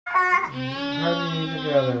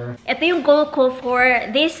Together. Ito yung goal ko for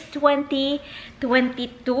this 2022.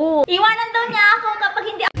 Iwanan daw niya ako kapag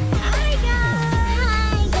hindi ako. Hi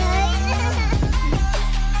guys!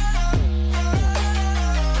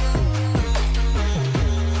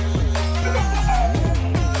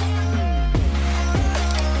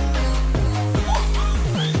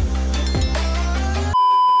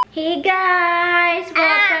 Hey guys!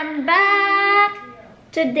 Welcome back!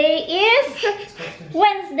 Today is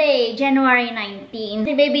Wednesday, January 19.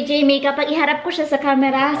 Si Baby Jamie, kapag iharap ko siya sa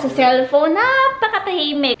camera, sa cellphone,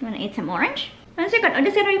 napakatahimik. You wanna eat some orange? 1 second, I'll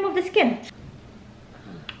just remove the skin.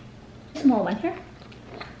 Small one here.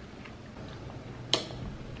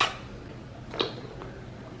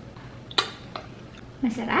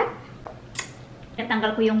 Masarap.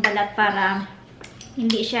 Natanggal ko yung balat para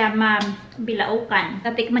hindi siya mabilaukan.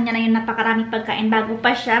 Tatikman niya na yung napakaraming pagkain bago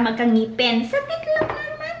pa siya magkangipin. Sapit lang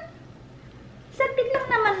naman. Sapit lang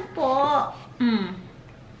naman po.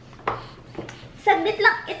 Sabit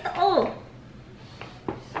lang ito, oh.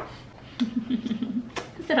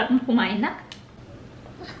 Sarap mo kumain na.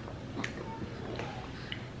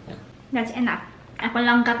 That's enough. Ako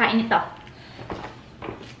lang kakain ito.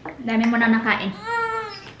 Dami mo na nakain.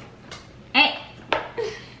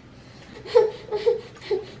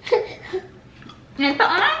 Ito,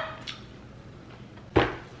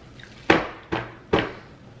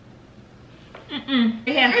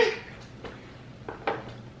 Here.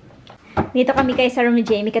 Dito kami kay sa room ni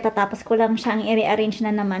Jamie. Katatapos ko lang siyang i-rearrange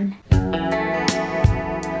na naman.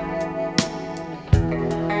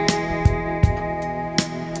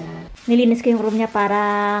 Nilinis ko yung room niya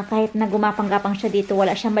para kahit na gumapang-gapang siya dito,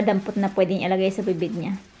 wala siyang madampot na pwedeng ilagay sa bibig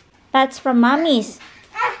niya. That's from Mommy's.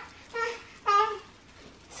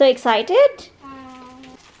 So excited?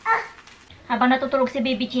 Habang natutulog si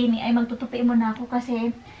Baby Jamie, ay magtutupi muna ako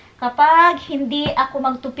kasi kapag hindi ako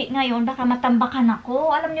magtupi ngayon, baka matambakan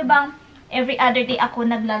ako. Alam nyo bang, every other day ako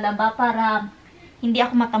naglalaba para hindi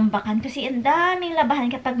ako matambakan. Kasi ang daming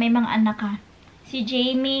labahan kapag may mga anak ka. Si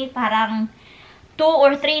Jamie, parang 2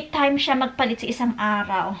 or 3 times siya magpalit sa isang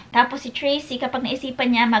araw. Tapos si Tracey, kapag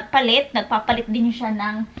naisipan niya magpalit, nagpapalit din siya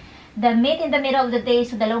ng damit in the middle of the day.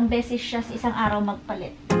 So, 2 beses siya sa isang araw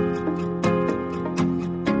magpalit.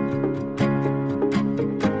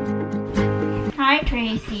 Hi,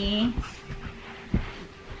 Tracey.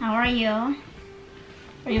 How are you?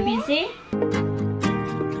 Are you busy?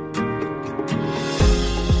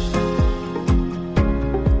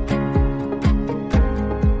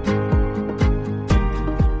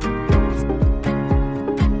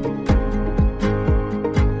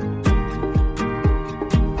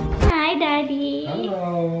 Hi, Daddy.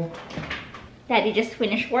 Hello. Daddy just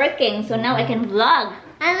finished working, so now I can vlog.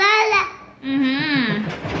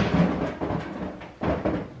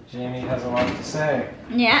 Jamie has a lot to say.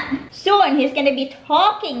 Yeah. Soon, he's gonna be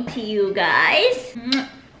talking to you guys.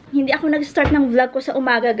 Hindi ako nag-start ng vlog ko sa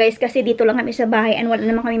umaga, guys, kasi dito lang kami sa bahay and wala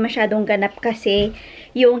naman kami masyadong ganap kasi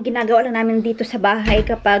yung ginagawa lang namin dito sa bahay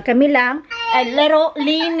kapag kami lang ay laro,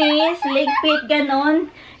 linis, ligpit,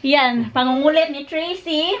 ganon. Yan, pangungulit ni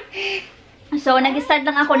Tracey. So, nag-start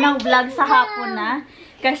lang ako ng vlog sa hapon na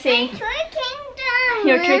kasi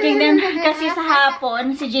you're tricking them kasi sa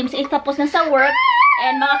hapon si James is tapos na sa work.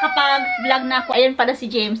 And makakapag-vlog na ako. Ayun pala si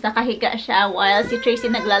James, nakahiga siya while si Tracey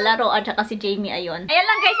naglalaro at saka si Jamie ayun. Ayan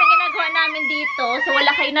lang guys ang ginagawa namin dito. So wala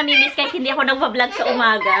kayo namimiss kahit hindi ako nagpa-vlog sa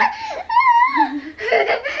umaga.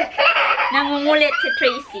 Nangungulit si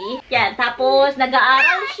Tracey. Yan, tapos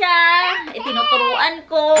nag-aaral siya. Itinuturuan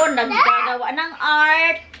ko, naggagawa ng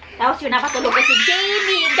art. Tapos yun, napatulog ko si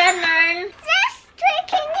Jamie, ganun. Just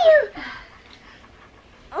tricking you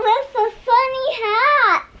with a funny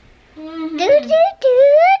hat.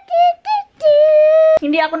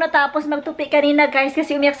 Hindi ako natapos magtupi kanina guys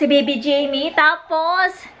kasi umiyak si Baby Jamie.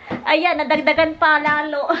 Tapos, ayan, nadagdagan pa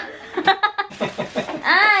lalo.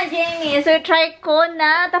 Jamie. So, try ko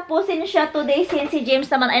na tapusin siya today since si James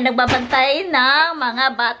naman ay nagbabantay ng mga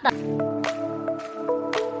bata.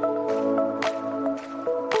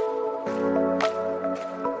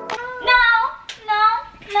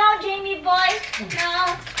 No, Jamie boy.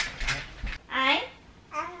 No.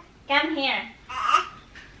 Come here.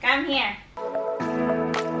 Come here.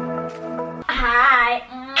 Hi.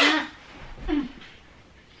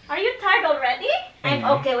 Are you tired already? I'm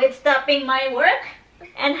okay with stopping my work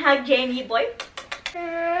and hug Jamie boy.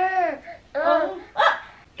 Oh,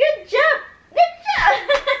 good job. Good job.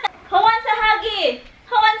 Who wants a huggy?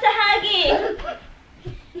 Who wants a huggy?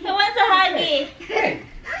 Who wants a huggy? Hey.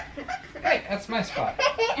 Hey, that's my spot.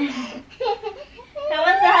 Who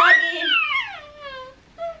wants a huggy?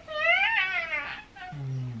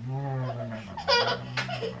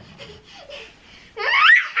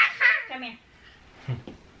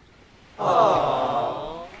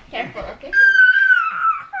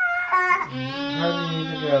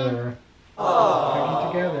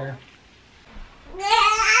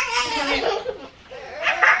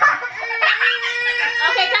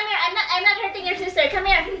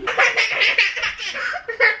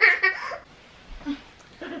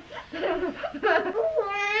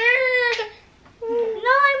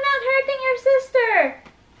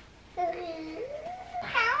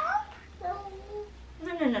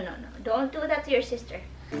 Don't do that to your sister.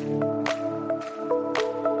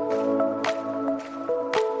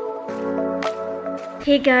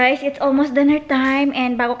 Hey guys, it's almost dinner time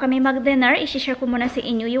and bago kami mag-dinner, i-share ko muna sa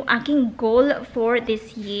inyo yung aking goal for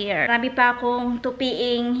this year. Marami pa akong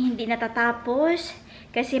tupiing hindi natatapos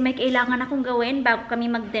kasi may kailangan akong gawin bago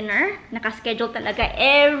kami mag-dinner. Nakaschedule talaga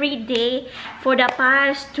every day for the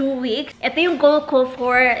past 2 weeks. Ito yung goal ko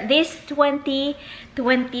for this 2022.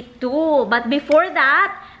 But before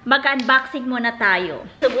that, mag-unboxing muna tayo.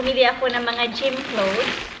 So, bumili ako ng mga gym clothes.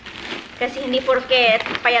 Kasi hindi porket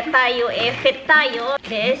payat tayo, fit tayo.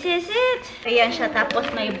 This is it. Ayan siya. Tapos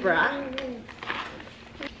may bra.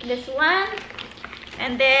 This one.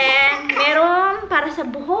 And then, meron para sa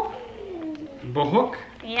buhok. Buhok?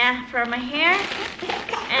 Yeah, for my hair.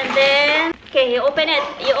 And then, okay, you open it.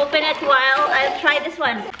 You open it while I'll try this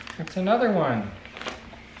one. It's another one.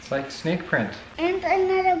 It's like snake print. And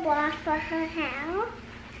another bra for her hair.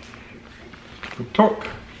 Butok.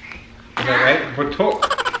 Is that right? Butok.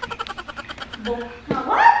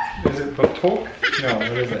 What? Is it butok? No,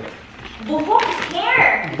 what is it? Buhok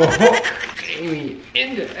hair. Buhok. Amy,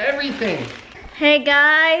 into everything. Hey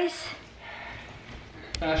guys.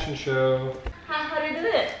 Fashion show. How do you do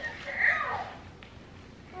it?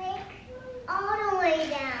 Like, all the way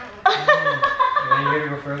down. Now you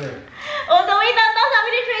gotta go further. Oh, the way down daw, sabi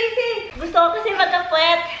ni Tracy. Gusto ko kasi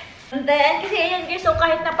magka-pwet. And then, kasi yun guys, so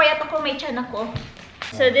kahit napayat ako, may tiyan ako.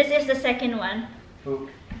 So this is the second one. Oop.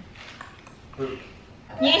 Oop.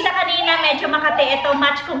 Yung isa kanina, medyo makati. Ito,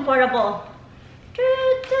 much comfortable.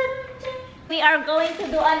 We are going to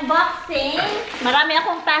do unboxing. Marami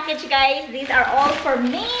akong package, guys. These are all for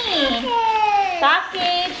me.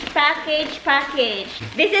 Package, package, package.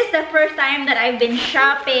 This is the first time that I've been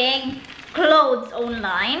shopping clothes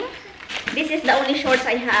online. This is the only shorts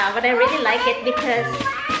I have, but I really like it because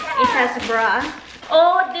it has a bra.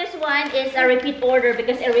 Oh, this one is a repeat order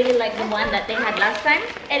because I really like the one that they had last time.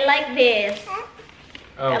 I like this.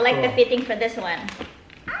 Oh, I like the cool. fitting for this one.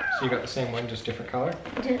 So you got the same one, just different color?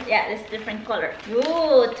 Yeah, it's different color.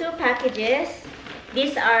 Ooh, 2 packages.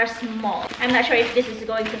 These are small. I'm not sure if this is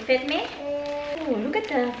going to fit me. Ooh, look at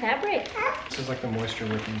the fabric. This is like the moisture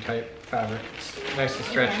wicking type fabric. It's nice and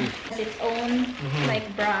stretchy. It has its own like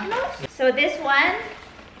bra. So this one,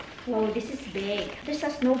 oh, this is big. This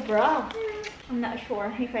has no bra. I'm not sure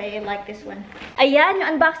if I like this one. Ayan,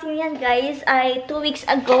 yung unboxing yan guys ay 2 weeks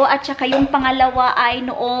ago at saka yung pangalawa ay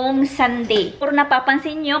noong Sunday. Puro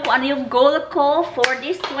napapansin nyo kung ano yung goal ko for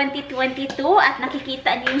this 2022 at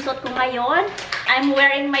nakikita niyo yung suot ko ngayon. I'm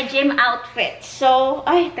wearing my gym outfit. So,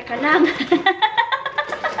 ay, teka lang.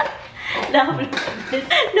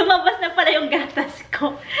 Lumabas na pala yung gatas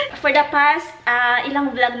ko. For the past,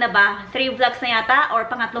 ilang vlog na ba? 3 vlogs na yata or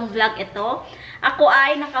pangatlong vlog ito. Ako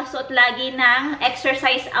ay nakasuot lagi ng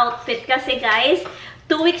exercise outfit kasi guys,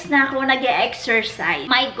 2 weeks na ako nag-exercise.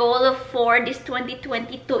 My goal for this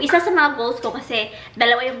 2022, isa sa mga goals ko kasi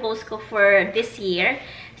dalawa yung goals ko for this year.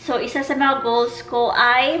 So, isa sa mga goals ko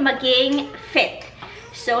ay maging fit.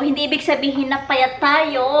 So, hindi ibig sabihin na payat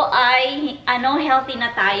tayo ay, healthy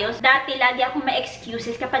na tayo. Dati, lagi akong may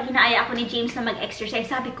excuses kapag hinaaya ako ni James na mag-exercise.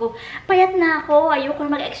 Sabi ko, payat na ako, ayoko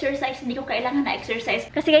mag-exercise, hindi ko kailangan na exercise.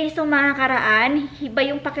 Kasi guys, itong mga nakaraan, iba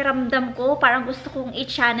yung pakiramdam ko. Parang gusto kong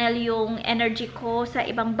i-channel yung energy ko sa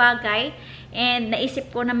ibang bagay. And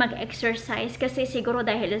naisip ko na mag-exercise kasi siguro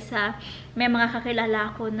dahil sa may mga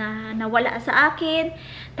kakilala ko na nawala sa akin.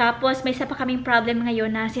 Tapos may isa pa kaming problem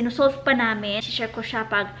ngayon na sinusolve pa namin. I-share ko siya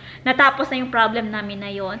pag natapos na yung problem namin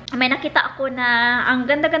na yon. May nakita ako na ang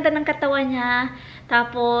ganda-ganda ng katawan niya.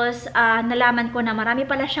 Tapos nalaman ko na marami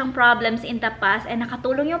pala siyang problems in the past. And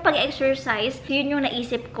nakatulong yung pag-exercise. Yun yung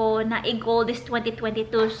naisip ko na i-goal this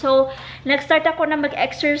 2022. So, nag-start ako na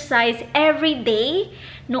mag-exercise every day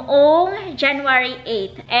noong January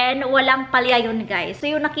 8. And walang palya yun guys. So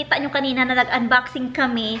yung nakita nyo kanina na nag-unboxing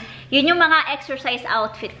kami, yun yung mga exercise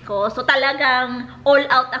outfit ko. So talagang all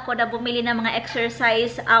out ako na bumili ng mga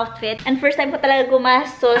exercise outfit. And first time ko talaga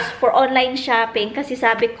gumastos for online shopping kasi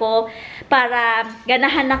sabi ko para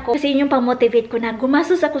ganahan ako. Kasi yun yung pang-motivate ko na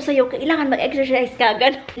gumastos ako sa'yo, kailangan mag-exercise ka.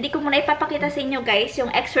 Ganun. Hindi ko muna ipapakita sa inyo guys yung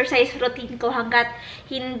exercise routine ko hanggat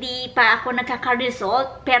hindi pa ako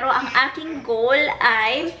nagkaka-result. Pero ang aking goal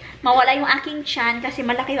ay mawala yung aking tiyan kasi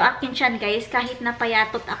malaki yung aking tiyan guys kahit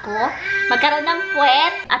napayatot ako. Magkaroon ng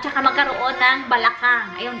puwet at saka magkaroon ng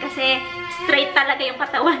balakang. Ayun kasi straight talaga yung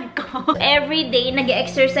katawan ko. Every day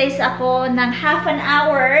nag-exercise ako ng half an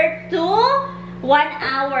hour to 1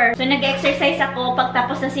 hour. So nag-exercise ako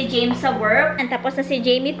pagtapos na si James sa work. And tapos na si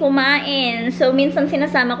Jamie kumain. So minsan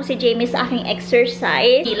sinasama ko si Jamie sa aking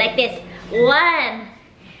exercise. Like this. 1,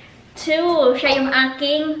 2. Siya yung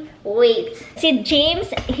aking Wait. See,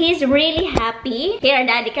 James, he's really happy. Here,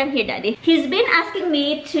 Daddy. Come here, Daddy. He's been asking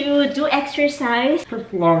me to do exercise. For a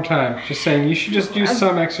long time. Just saying, you should just do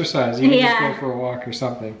some exercise. You can just go for a walk or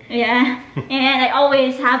something. Yeah. And I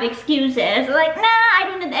always have excuses. Like, nah, I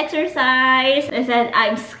don't need exercise. I said,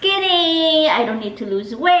 I'm skinny. I don't need to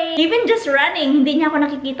lose weight. Even just running, hindi niya ako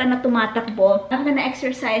nakikita na tumatakbo. I'm gonna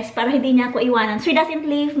exercise para hindi niya ako iwanan. So he doesn't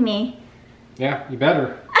leave me. Yeah, you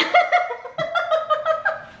better.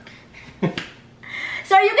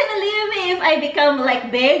 So are you gonna leave me if I become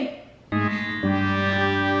like big?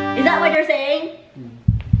 Is that what you're saying?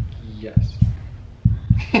 Yes.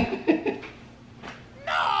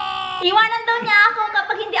 Iwanan daw niya ako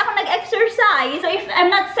kapag hindi ako nag-exercise. So if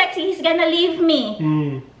I'm not sexy, he's gonna leave me.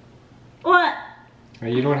 What?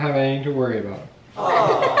 You don't have anything to worry about.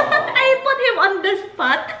 I put him on the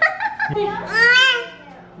spot.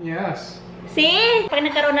 Yes. See? Pag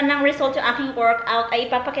nagkaroon na ng result yung aking workout,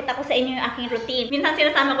 ay ipapakita ko sa inyo yung aking routine. Minsan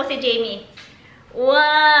sinasama ko si Jamie.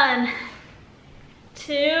 1,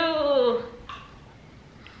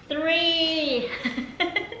 2, 3,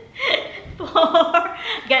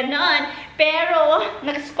 4, ganon. Pero,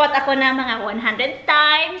 nag-squat ako na mga 100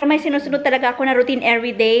 times. May sinusunod talaga ako na routine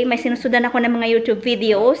everyday. May sinusundan ako ng mga YouTube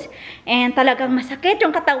videos. And talagang masakit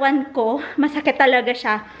yung katawan ko. Masakit talaga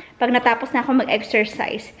siya pag natapos na ako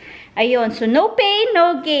mag-exercise. Ayun, so no pain,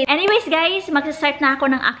 no gain. Anyways guys, mag-start na ako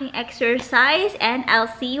ng aking exercise and I'll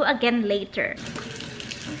see you again later.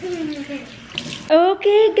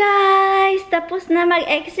 Okay guys, tapos na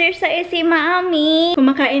mag-exercise si Mami.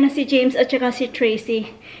 Kumakain na si James at saka si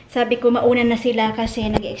Tracy. Sabi ko mauna na sila kasi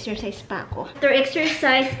nag-exercise pa ako. After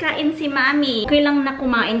exercise, kain si Mami. Okay lang na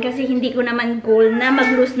kumain kasi hindi ko naman goal na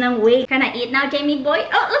mag-lose ng weight. Can I eat now, Jamie boy?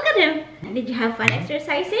 Oh, look at him! Did you have fun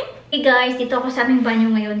exercising? Hey guys, dito ako sa aming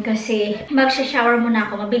banyo ngayon kasi mag-shower muna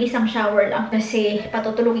ako. Mabilis ang shower lang kasi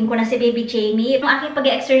patutulugin ko na si baby Jamie. Yung aking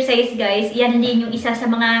pag-exercise guys, yan din yung isa sa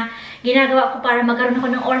mga ginagawa ko para magkaroon ako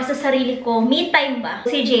ng oras sa sarili ko. Me time ba?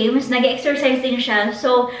 Si James, nag-exercise din siya.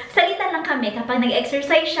 So, salitan lang kami. Kapag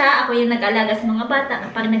nag-exercise siya, ako yung nag-alaga sa mga bata.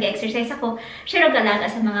 Kapag nag-exercise ako, siya nag-alaga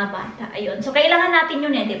sa mga bata. Ayun. So, kailangan natin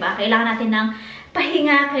yun eh, diba? Kailangan natin ng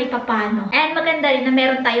pahinga kahit papano. And maganda rin na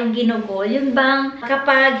meron tayong ginugol. Yung bang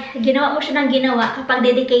kapag ginawa mo siya ng ginawa, kapag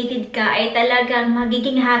dedicated ka, ay talagang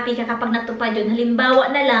magiging happy ka kapag natupad yun.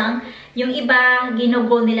 Halimbawa na lang, yung iba,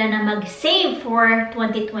 ginugol nila na mag-save for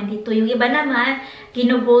 2022. Yung iba naman,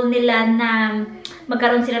 ginugol nila na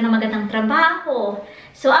magkaroon sila ng magandang trabaho.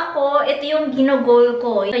 So ako, ito yung ginugol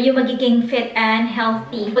ko. Yung magiging fit and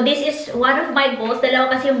healthy. So this is one of my goals.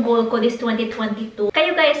 Dalawa kasi yung goal ko this 2022.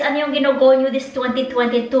 Kayo guys, ano yung ginugol nyo this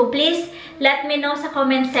 2022? Please let me know sa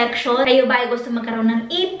comment section. Kayo ba ay gusto magkaroon ng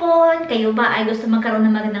ipon? Kayo ba ay gusto magkaroon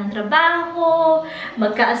ng magandang trabaho?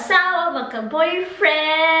 Magka-asawa?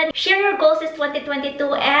 Magka-boyfriend? Share your goals this 2022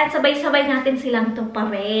 and sabay-sabay natin silang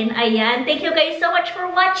tuparin. Ayan. Thank you guys so much for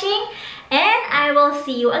watching. And I will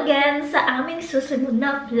see you again sa aming susunod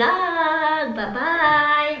na vlog.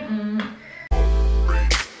 Bye-bye!